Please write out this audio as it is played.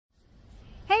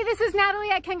Hey, this is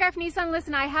Natalie at Ken Garff Nissan.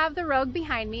 Listen, I have the Rogue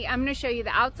behind me. I'm going to show you the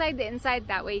outside, the inside.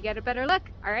 That way you get a better look.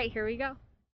 All right, here we go.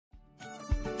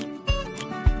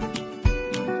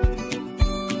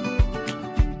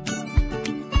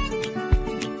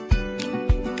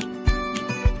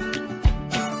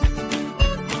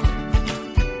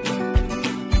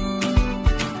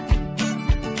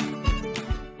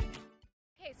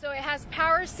 Okay, so it has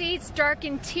power seats, dark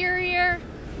interior.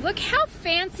 Look how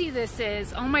fancy this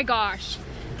is. Oh my gosh.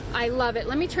 I love it.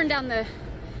 Let me turn down the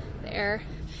air.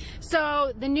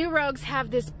 So the new Rogues have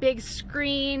this big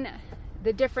screen,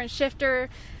 the different shifter,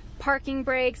 parking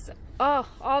brakes, oh,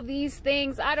 all these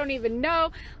things. I don't even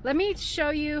know. Let me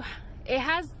show you. It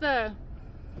has the,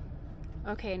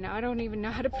 okay, now I don't even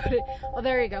know how to put it. Oh,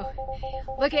 there you go.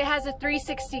 Look, it has a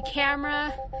 360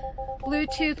 camera,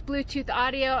 Bluetooth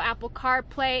audio, Apple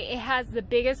CarPlay. It has the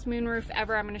biggest moonroof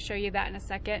ever. I'm going to show you that in a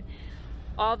second.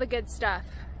 All the good stuff.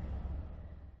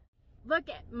 Look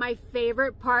at my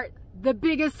favorite part, the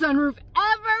biggest sunroof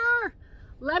ever.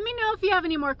 Let me know if you have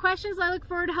any more questions. I look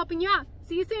forward to helping you out.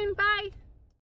 See you soon. Bye.